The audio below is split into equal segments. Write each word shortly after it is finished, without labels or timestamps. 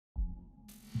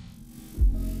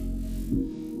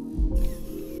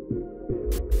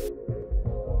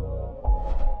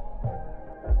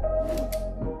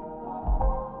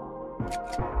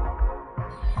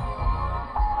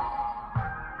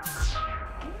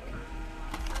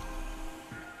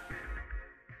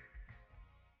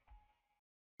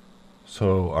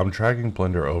So I'm dragging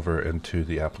Blender over into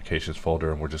the applications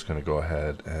folder, and we're just going to go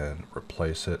ahead and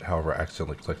replace it. However, I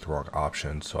accidentally clicked the wrong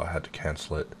option, so I had to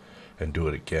cancel it and do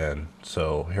it again.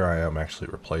 So here I am actually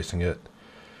replacing it.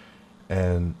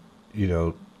 And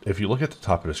if you look at the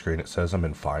top of the screen, it says I'm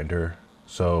in Finder.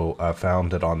 So I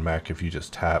found that on Mac, if you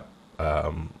just tap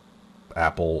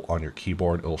Apple on your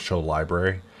keyboard, it'll show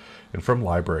library. And from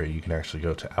library, you can actually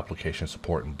go to application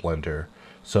support in Blender.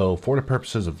 So for the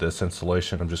purposes of this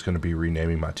installation, I'm just going to be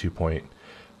renaming my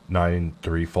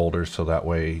 2.93 folder so that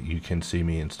way you can see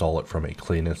me install it from a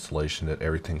clean installation, that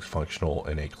everything's functional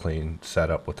in a clean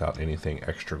setup without anything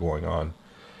extra going on.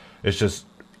 It's just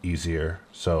easier.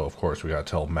 So of course we got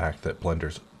to tell Mac that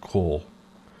Blender's cool.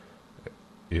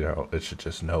 It should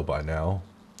just know by now.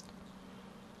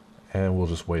 And we'll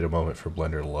just wait a moment for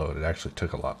Blender to load. It actually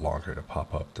took a lot longer to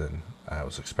pop up than I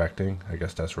was expecting. I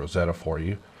guess that's Rosetta for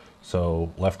you.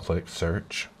 So left click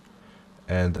search,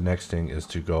 and the next thing is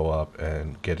to go up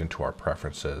and get into our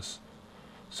preferences.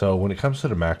 So when it comes to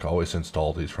the Mac, I always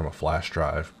install these from a flash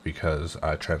drive because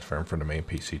I transfer them from the main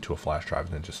PC to a flash drive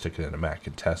and then just stick it in the Mac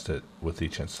and test it with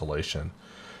each installation.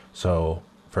 So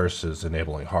first is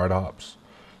enabling HardOps.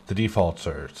 The defaults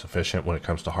are sufficient when it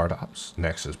comes to HardOps.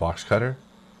 Next is Boxcutter.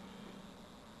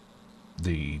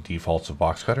 The defaults of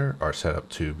Boxcutter are set up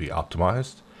to be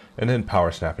optimized. And then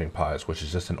PowerSnapping pies, which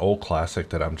is just an old classic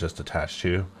that I'm just attached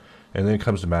to. And then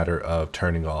comes the matter of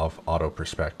turning off auto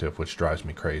perspective, which drives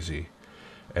me crazy.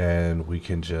 And we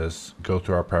can just go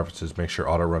through our preferences, make sure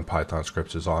auto run Python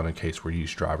scripts is on in case we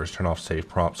use drivers, turn off save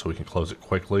prompt so we can close it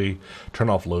quickly, turn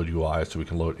off load UI so we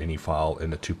can load any file in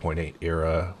the 2.8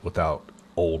 era without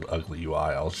old ugly UI.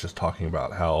 I was just talking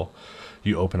about how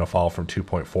you open a file from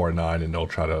 2.49 and they'll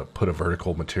try to put a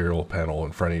vertical material panel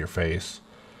in front of your face.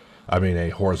 I mean, a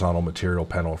horizontal material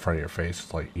panel in front of your face.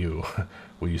 It's like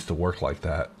we used to work like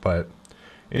that. But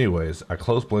anyways, I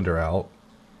close Blender out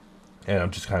and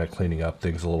I'm just kind of cleaning up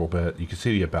things a little bit. You can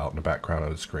see the about in the background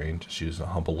of the screen, just using a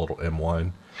humble little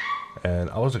M1. And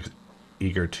I was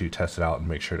eager to test it out and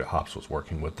make sure that Hops was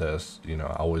working with this. I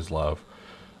always love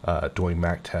doing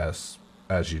Mac tests,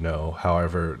 as you know.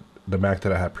 However, the Mac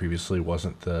that I had previously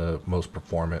wasn't the most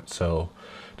performant, so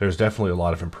there's definitely a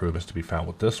lot of improvements to be found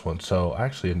with this one. So I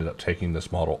actually ended up taking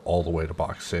this model all the way to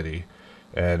Box City,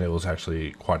 and it was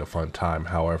actually quite a fun time.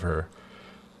 However,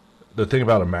 the thing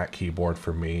about a Mac keyboard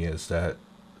for me is that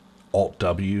Alt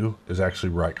W is actually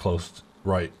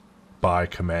right by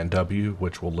Command W,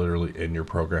 which will literally end your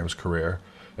program's career.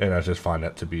 And I just find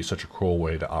that to be such a cruel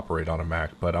way to operate on a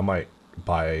Mac. But I might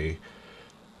buy a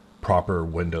proper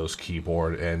Windows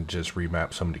keyboard and just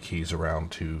remap some of the keys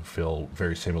around to feel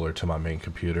very similar to my main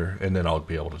computer, and then I'll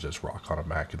be able to just rock on a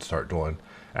Mac and start doing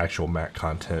actual Mac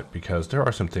content, because there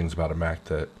are some things about a Mac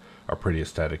that are pretty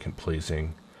aesthetic and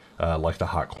pleasing, like the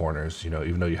hot corners.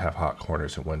 Even though you have hot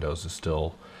corners in Windows, it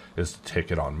still is the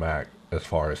ticket on Mac as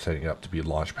far as setting up to be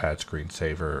launchpad,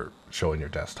 screensaver, showing your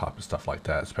desktop and stuff like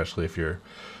that, especially if you're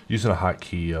using a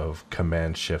hotkey of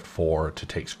Command Shift 4 to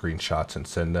take screenshots and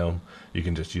send them. You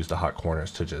can just use the hot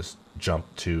corners to just jump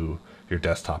to your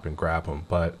desktop and grab them.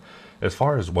 But as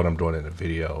far as what I'm doing in the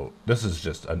video, this is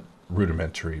just a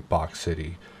rudimentary Box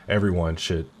City. Everyone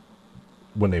should,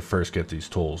 when they first get these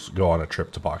tools, go on a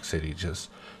trip to Box City. Just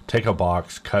take a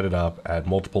box, cut it up, add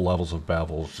multiple levels of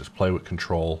bevels, just play with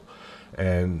control,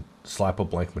 and slap a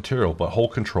blank material, but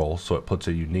hold control so it puts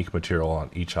a unique material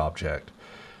on each object.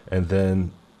 And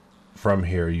then from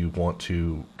here you want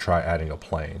to try adding a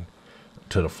plane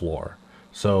to the floor.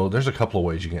 So there's a couple of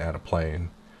ways you can add a plane,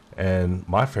 and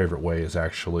my favorite way is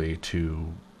actually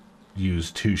to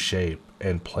use ToShape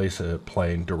and place a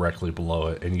plane directly below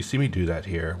it. And you see me do that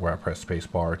here, where I press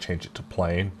spacebar, change it to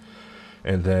plane,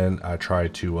 and then I try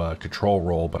to control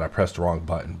roll, but I pressed the wrong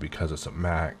button because it's a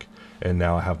Mac. And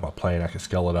now I have my plane. I can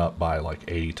scale it up by like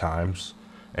 80 times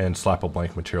and slap a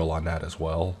blank material on that as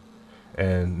well.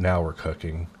 And now we're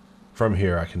cooking. From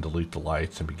here I can delete the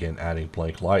lights and begin adding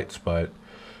blank lights. But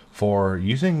for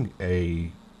using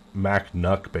a Mac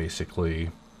NUC basically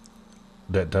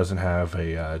that doesn't have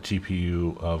a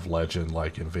GPU of legend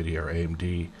like NVIDIA or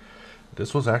AMD,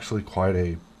 this was actually quite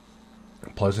a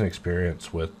pleasant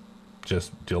experience with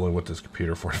just dealing with this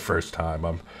computer for the first time.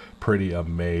 I'm pretty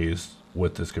amazed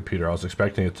with this computer. I was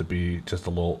expecting it to be just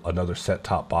another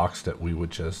set-top box that we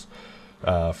would just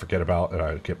forget about, and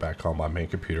I'd get back on my main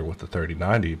computer with the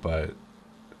 3090. But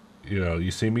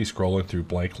you see me scrolling through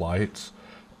blank lights,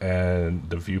 and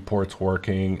the viewport's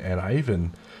working. And I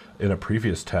even, in a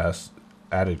previous test,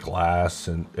 added glass,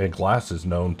 and glass is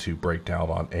known to break down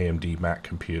on AMD Mac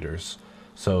computers.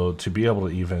 So to be able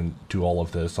to even do all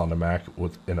of this on the Mac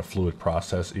in a fluid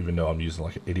process, even though I'm using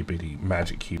like an itty bitty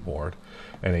Magic Keyboard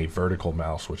and a vertical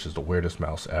mouse, which is the weirdest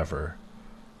mouse ever,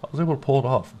 I was able to pull it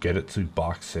off, get it to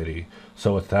Box City.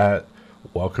 So with that,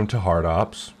 welcome to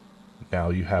HardOps.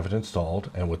 Now you have it installed,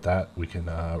 and with that, we can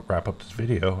wrap up this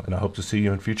video, and I hope to see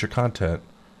you in future content.